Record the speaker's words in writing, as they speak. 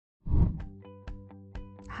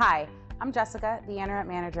Hi, I'm Jessica, the Internet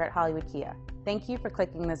Manager at Hollywood Kia. Thank you for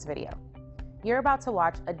clicking this video. You're about to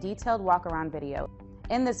watch a detailed walk-around video.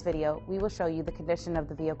 In this video, we will show you the condition of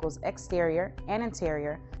the vehicle's exterior and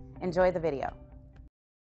interior. Enjoy the video.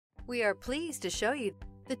 We are pleased to show you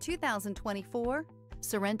the 2024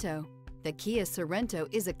 Sorento. The Kia Sorento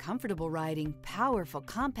is a comfortable riding, powerful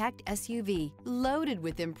compact SUV loaded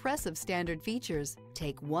with impressive standard features.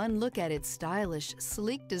 Take one look at its stylish,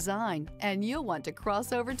 sleek design and you'll want to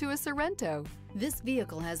cross over to a Sorento. This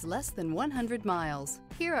vehicle has less than 100 miles.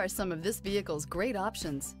 Here are some of this vehicle's great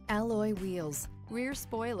options: alloy wheels, rear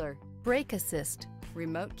spoiler, brake assist,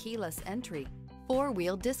 remote keyless entry,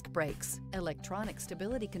 four-wheel disc brakes, electronic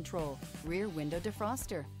stability control, rear window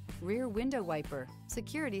defroster, rear window wiper,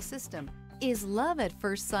 security system. Is love at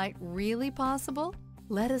first sight really possible?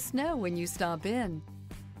 Let us know when you stop in.